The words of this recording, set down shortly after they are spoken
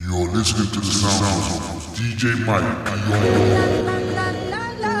listening to the sounds of DJ Mike P.R.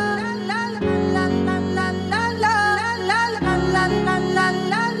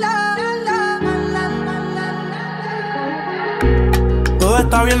 Todo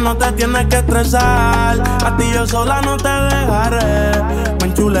está bien, no te tienes que estresar. A ti yo sola no te dejaré. Me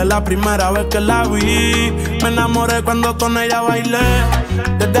enchulé la primera vez que la vi. Me enamoré cuando con ella bailé.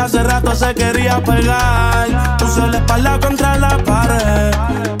 Desde hace rato se quería pegar. Puse la espalda contra la pared.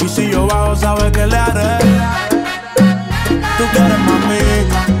 Y si yo bajo, sabes que le haré. Tú quieres mami,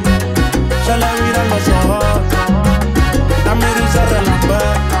 se le viran los ojos. La miro y se relambe.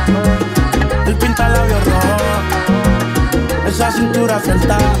 Él pinta labios rojos. Esa cintura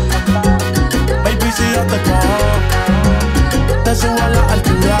suelta. Baby, si yo te cojo, te subo a la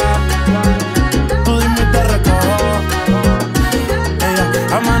altura. Tú dime y te recojo. Ella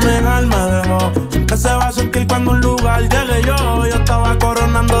a manejar me dejó. Siempre se va a sentir cuando un lugar llegue yo. Yo estaba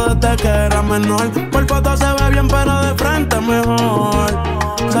coronando desde que era menor. Por foto se ve bien, pero de frente mejor.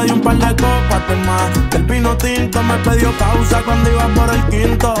 Se dio un par de copas de más. El vino tinto me pidió pausa cuando iba por el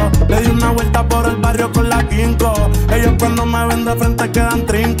quinto. Le di una vuelta por el barrio con la quinco. Ellos cuando me ven de frente quedan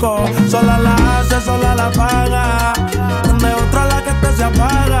trinco. Sola la hace, sola la paga. Donde otra la que te se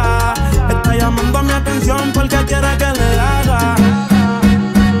apaga. Está llamando mi atención porque quiere que le haga.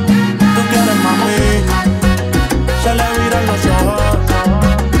 Tú quieres mami, se le viran los ojos.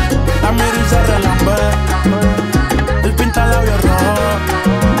 La miro y se relambe. Él pinta labios rojos.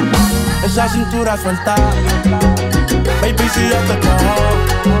 Esa cintura suelta. Baby, si yo te cojo,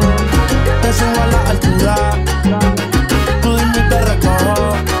 te subo a la altura. Tú dime y te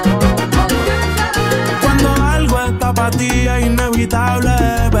recojo. Cuando algo está para ti es inevitable.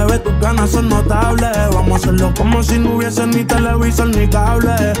 Bebé, tus ganas son notables. Vamos a hacerlo como si no hubiese ni televisor ni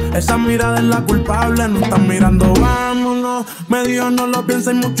cable. Esa mirada es la culpable. No están mirando, vámonos. Me dijo no lo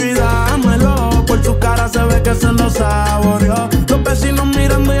pienses mucho y dámelo. Por su cara se ve que se lo saboreó. Los vecinos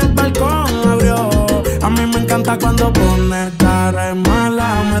mirando y el balcón abrió. A mí me encanta cuando pone cara de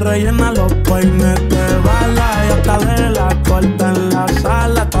mala. Me rellena los peines de bala. Y hasta de la corta en la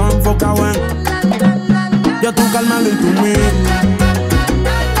sala. Todo enfocado en yo tú Carmelo y tú mí.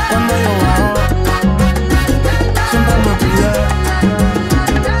 Cuando yo bajo siempre me pide.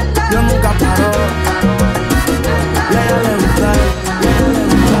 Yo nunca paro. Y a ella le gusta.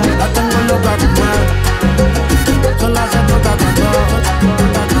 La tengo loca con él. Sola se toca cuando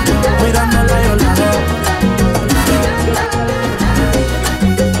mirándola yo la veo.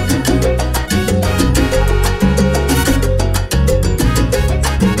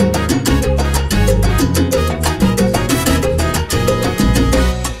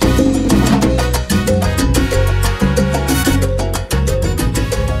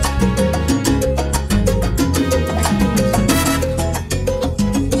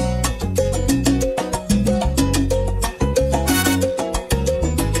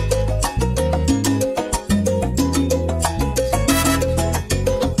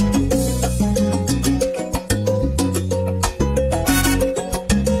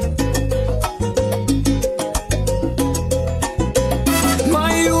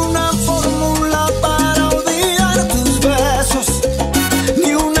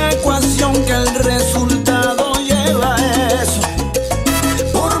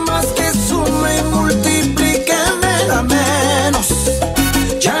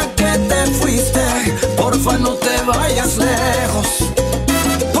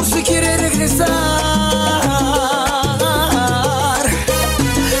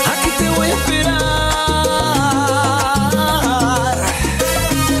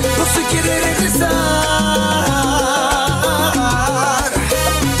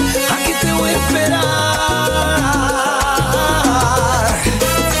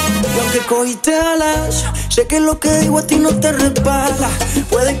 Sé que lo que digo a ti no te resbala.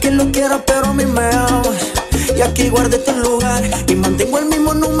 Puede que lo quieras, pero a mí me amas. Y aquí guardé tu lugar y mantengo el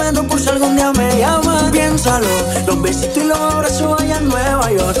mismo número por si algún día me llamas. Piénsalo, los besitos y los abrazos allá en Nueva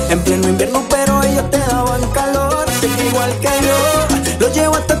York. En pleno invierno, pero ellos te daban calor. Sé que igual que yo, lo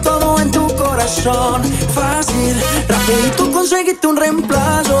llevaste todo en tu corazón. Fácil, rapidito conseguiste un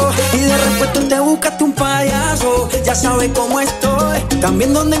reemplazo. Y de repuesto te buscaste un payaso. Ya sabes cómo estoy,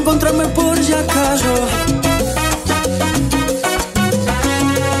 también dónde encontrarme por si acaso.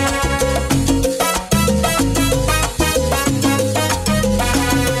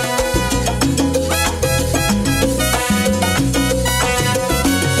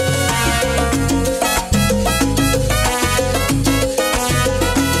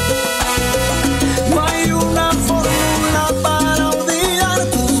 No hay una fórmula para olvidar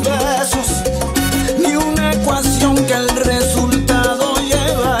tus besos, ni una ecuación que el resultado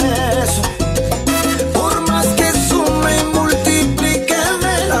lleve a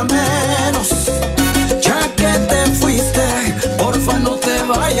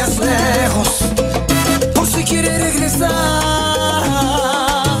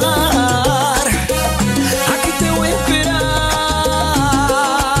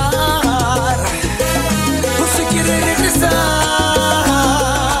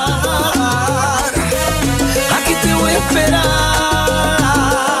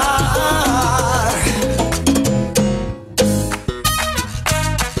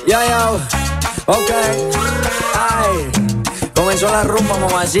Ok, ay, comenzó la rumba,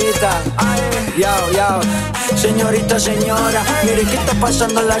 mamacita. Yo, señorita, señora, mire que está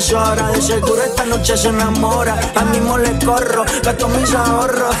pasando las horas. De seguro esta noche se enamora. A mismo le corro, gasto mis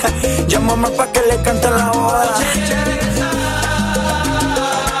ahorros. Llámame pa' que le cante la boda.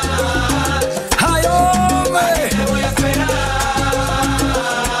 Ay, hombre, te voy a esperar.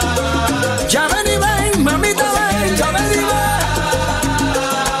 Ya ven y ven, mamita, ven, ya ven y ven.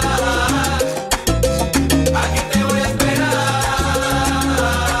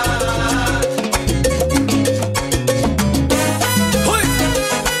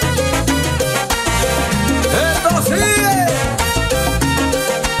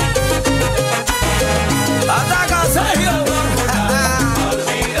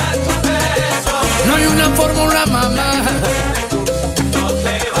 No hay una fórmula, mamá. No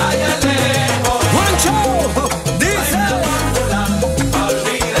te vayas lejos. Juancho, dice.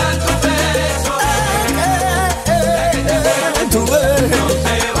 Olvida tu beso. Tu beso. No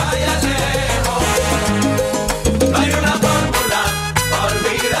te vayas lejos. No hay una fórmula.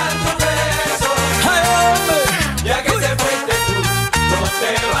 Olvida tu beso. Ay, hombre. Ya que te fuiste tú, no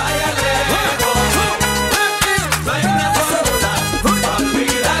te vayas lejos. No hay una fórmula.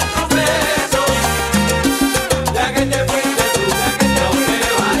 Olvida tu beso. Ya que te fuiste tú, ya que no te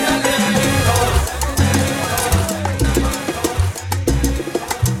vayas lejos.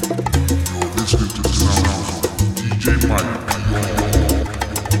 You're listening to the sounds of DJ Mike PR.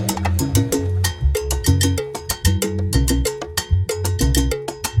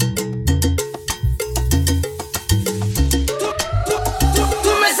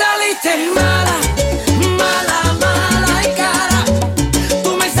 Tú me saliste mala, mala, mala y cara.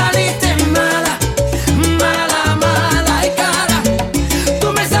 Tú me saliste mala, mala, mala y cara.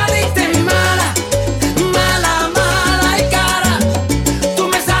 Tú me saliste mala, mala, mala y cara. Tú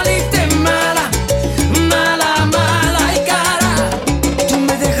me saliste mala, mala, mala y cara. Tú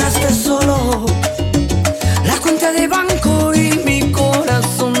me dejaste solo, la cuenta de banco y mi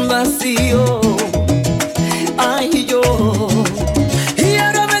corazón vacío. Ay, yo. Y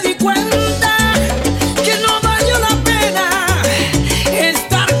ahora me di cuenta que no valió la pena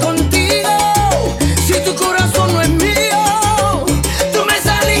estar contigo si tu corazón no es mío. Tú me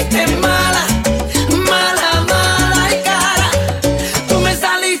saliste mala, mala, mala y cara. Tú me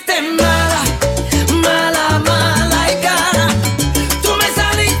saliste mala, mala, mala y cara. Tú me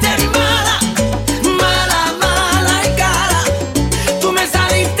saliste mala, mala, mala y cara. Tú me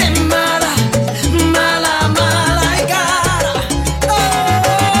saliste mala.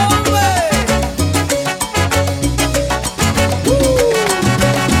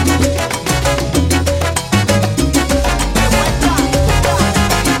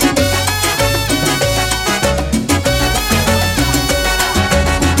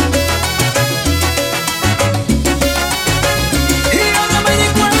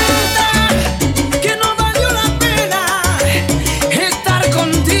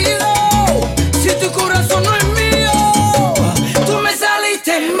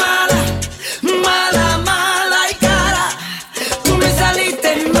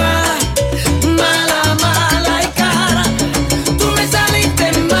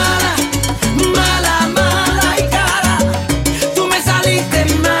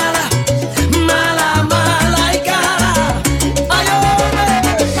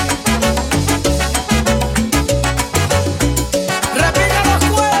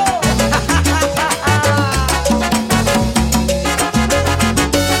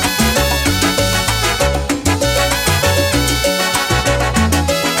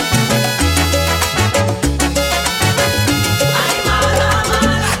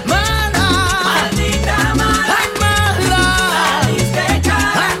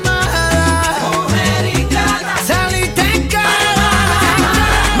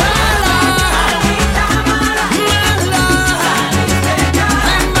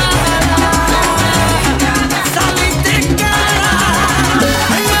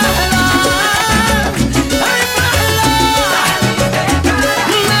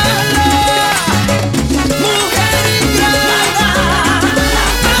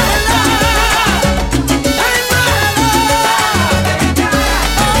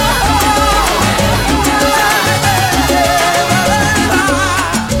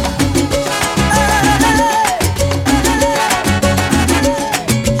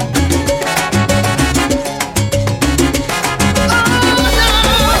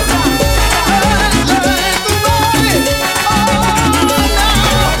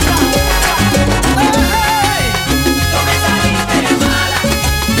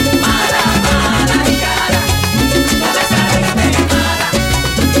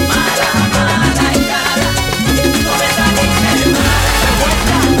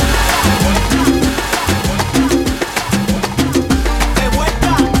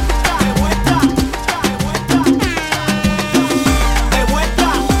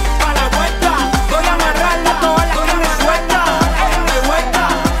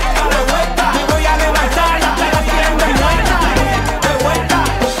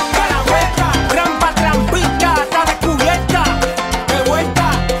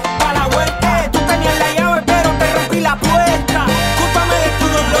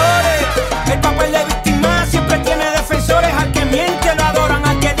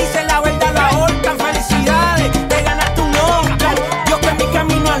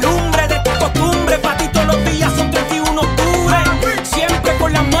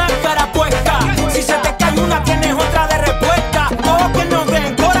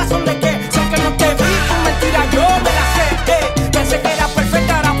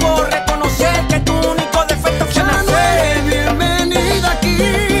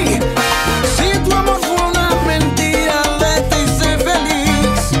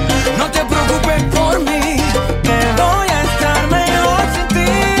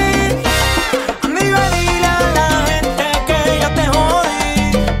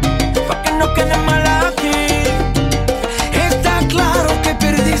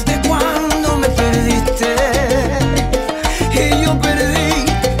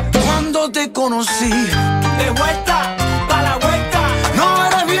 conocí. De vuelta, pa' la vuelta. No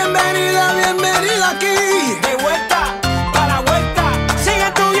eres bienvenida, bienvenida aquí. De vuelta, pa' la vuelta. Sigue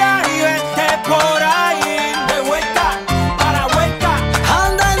tu viaje y vete por ahí. De vuelta, pa' la vuelta.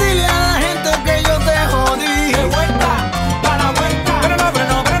 Anda y dile a la gente que yo te jodí. De vuelta, pa' la vuelta. Pero no, pero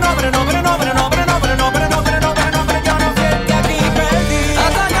no, pero no, pero no, pero no, pero no, pero no, pero no, pero no, pero no, pero no, pero yo no fui el que a ti perdí.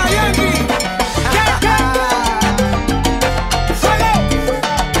 Ataca Yankee. ¡Fuego!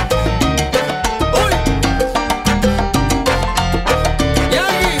 ¡Uy!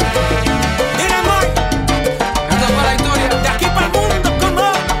 Yankee. Dile, Mike. Esto es para la historia. De aquí para el mundo, ¿cómo?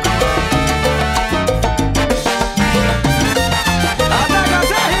 Ataca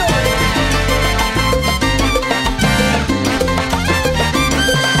Sergio.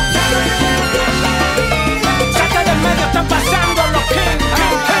 Saca del medio, están pasando los King.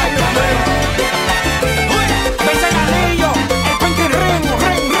 Uy, ves el anillo, el Pinky Ring,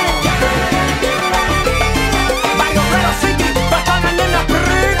 ring, ring. Barrio Obrero City, pa' todas las nenas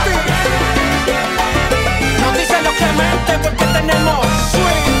pretty. Nos dicen lo que mente porque tenemos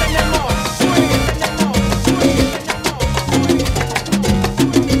swing, tenemos swing, tenemos swing,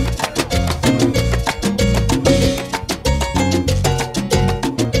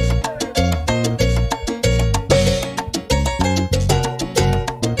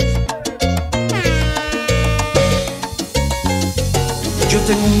 Yo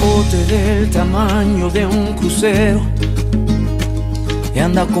tengo un bote del tamaño de un crucero y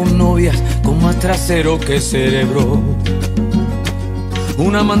anda con novias con más trasero que cerebro.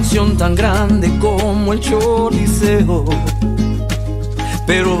 Una mansión tan grande como el Choliseo,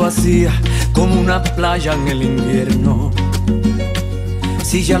 pero vacía como una playa en el invierno.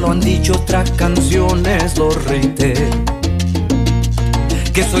 Si ya lo han dicho otras canciones, lo reitero,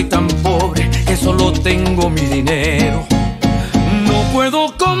 que soy tan pobre que solo tengo mi dinero. No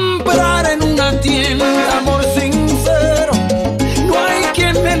puedo comprar en una tienda amor sincero. No hay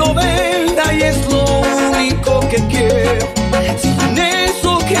quien me lo venda y es lo único que quiero. Sin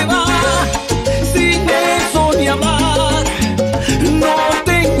eso que va, sin eso ni hablar. No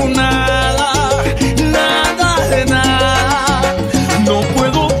tengo nada, nada de nada. No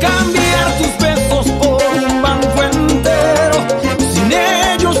puedo cambiar tus besos por un banco entero. Sin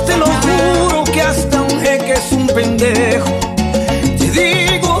ellos te lo juro que hasta un jeque es un pendejo.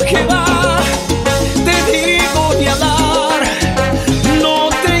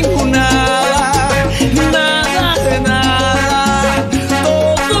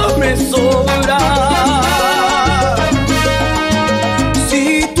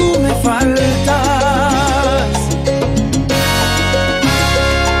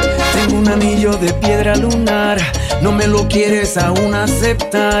 De piedra lunar, no me lo quieres aún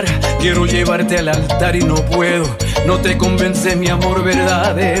aceptar. Quiero llevarte al altar y no puedo. No te convence mi amor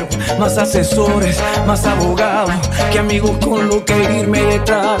verdadero. Más asesores, más abogados que amigos con lo que irme de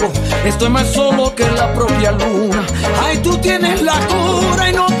trago. Estoy más solo que la propia luna. Ay, tú tienes la cura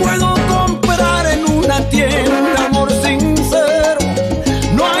y no puedo comprar en una tienda amor sincero.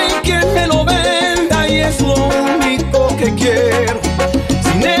 No hay quien me lo venda y es lo único que quiero.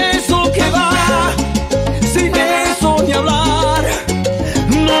 Sin eso que va, sin eso ni hablar.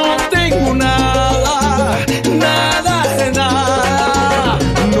 No tengo nada, nada de nada.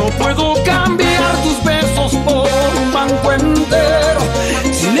 No puedo cambiar tus besos por un banco entero.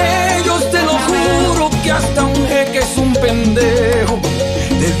 Sin ellos te lo juro que hasta un jeque es un pendejo.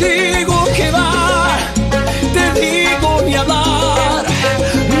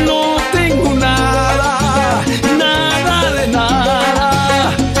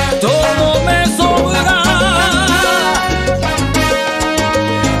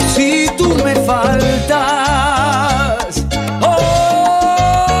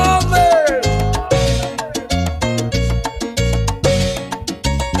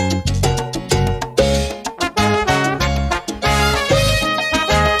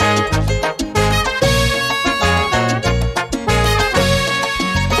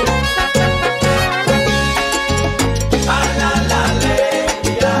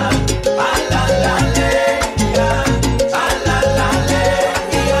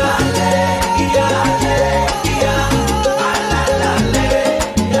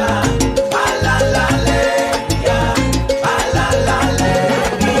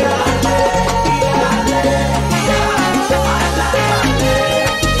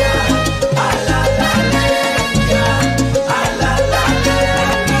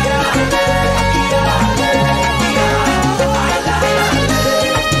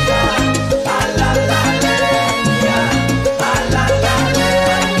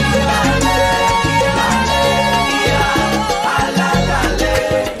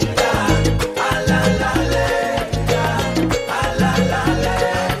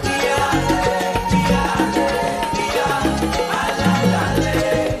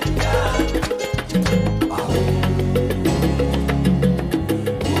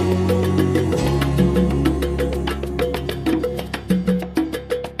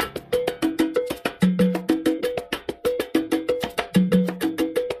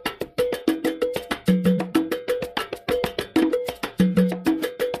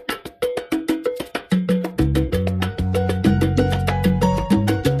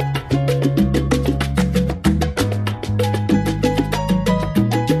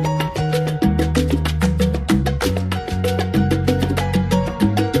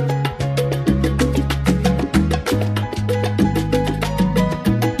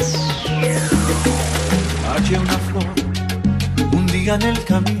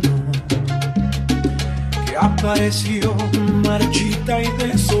 Apareció marchita y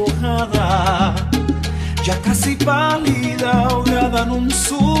deshojada, ya casi pálida, ahogada en un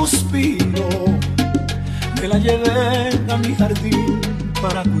suspiro. Me la llevé a mi jardín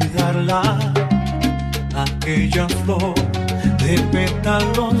para cuidarla, aquella flor de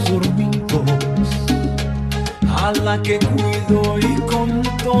pétalos dormidos, a la que cuido y con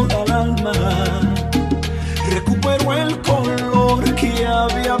toda el alma recuperó el color que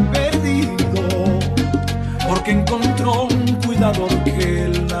había perdido, porque encontró un cuidador que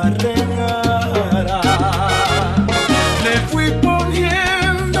la regara. Le fui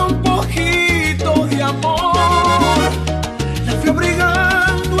poniendo un poquito de amor, la fui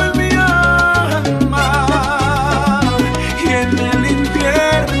abrigando en mi alma, y en el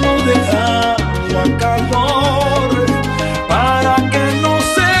invierno dejaba calor para que no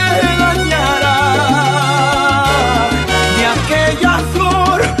se dañara. De aquella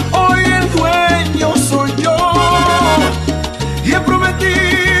flor hoy el dueño soy yo, y he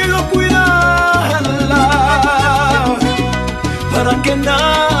prometido cuidarla para que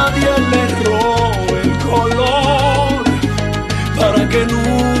nadie le robe el color, para que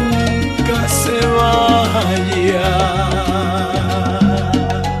nunca se vaya.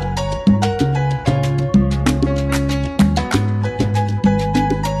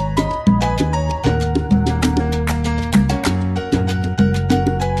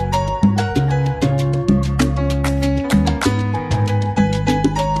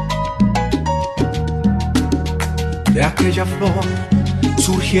 De aquella flor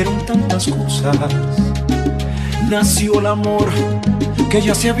surgieron tantas cosas, nació el amor que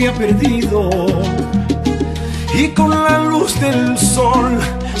ya se había perdido, y con la luz del sol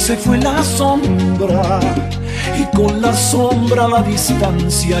se fue la sombra, y con la sombra la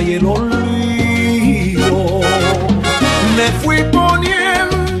distancia y el olvido. Le fui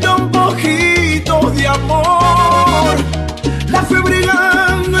poniendo un poquito de amor, la fui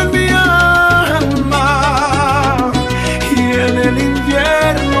brigando en mi alma, y en el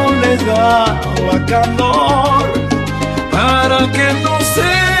invierno le daba calor para que no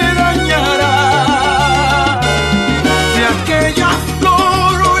se dañara. De aquella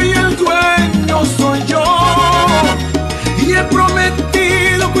flor hoy el dueño soy yo, y he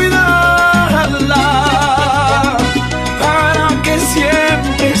prometido cuidarla para que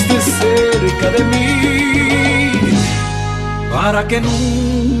siempre esté cerca de mí, para que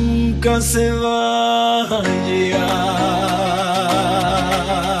nunca se vaya.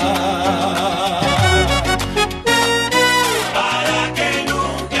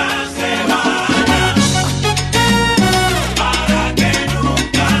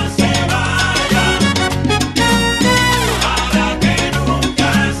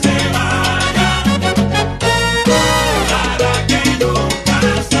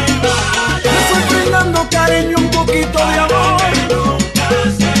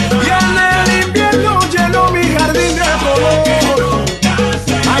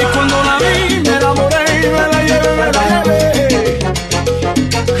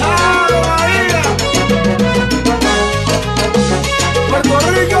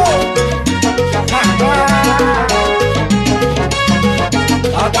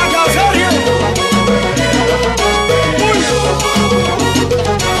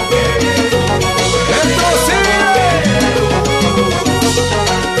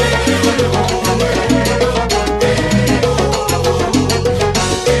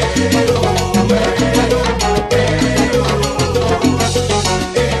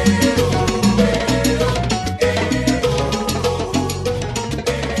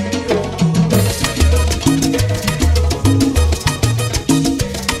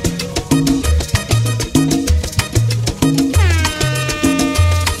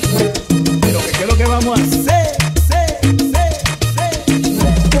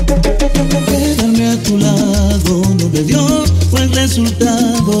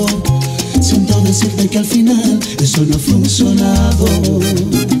 Que al final eso no ha funcionado.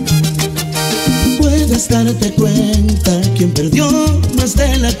 Puedes darte cuenta, quien perdió más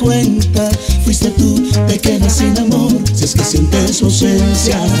de la cuenta fuiste tú, te quedas sin amor si es que sientes su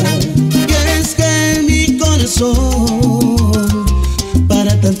ausencia. Y es que mi corazón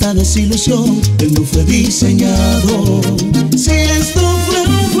para tanta desilusión él no fue diseñado. Si esto fue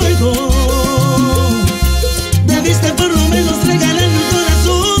un juego, debiste por lo menos regalarme un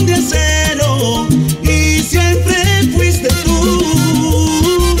corazón de acero. Y siempre fuiste tú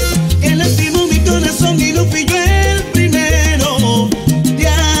quien lastimó mi corazón y no fui yo el primero. Te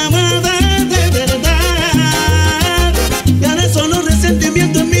amaba de verdad, y ahora solo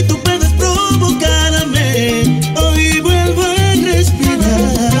resentimiento en mí tú puedes provocarme. Hoy vuelvo a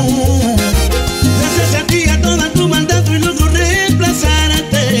respirar gracias a ti.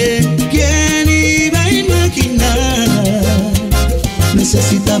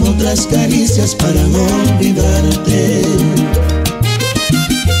 caricias para olvidarte.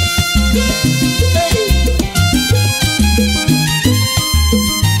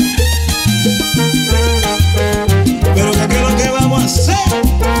 Pero ¿qué es lo que vamos a hacer?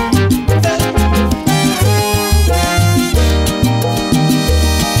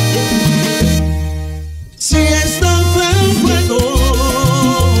 Si esto fue un juego,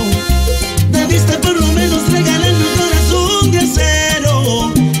 debiste por lo menos regalarme un corazón de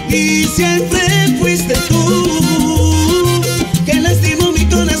acero. Y siempre fuiste tú que lastimó mi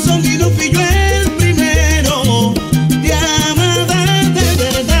corazón y no fui yo el primero. Te amaba de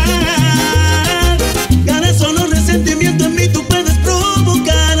verdad, y ahora solo resentimiento en mí tú puedes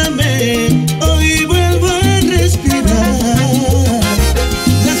provocarme. Hoy vuelvo a respirar,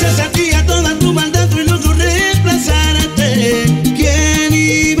 gracias a ti, a toda tu maldad hoy logro reemplazarte. ¿Quién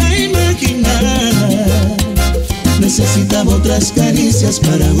iba a imaginar? Necesitaba otras caricias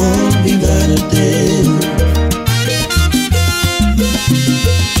para olvidarte.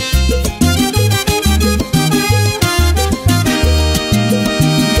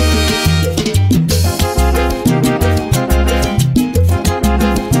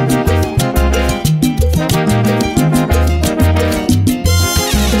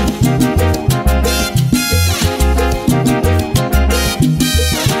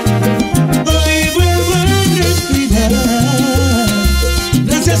 Hoy vuelvo a respirar,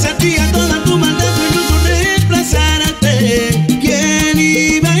 gracias a ti, a toda tu maldad hoy logro reemplazarte. ¿Quién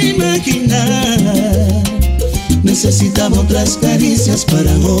iba a imaginar? Necesitaba otras caricias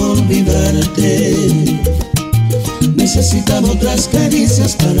para olvidarte. Necesitaba otras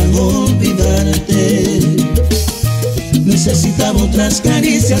caricias para olvidarte. Necesitaba otras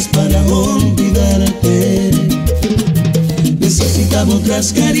caricias para olvidarte. Necesitaba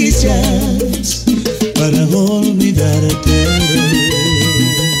otras caricias para olvidarte.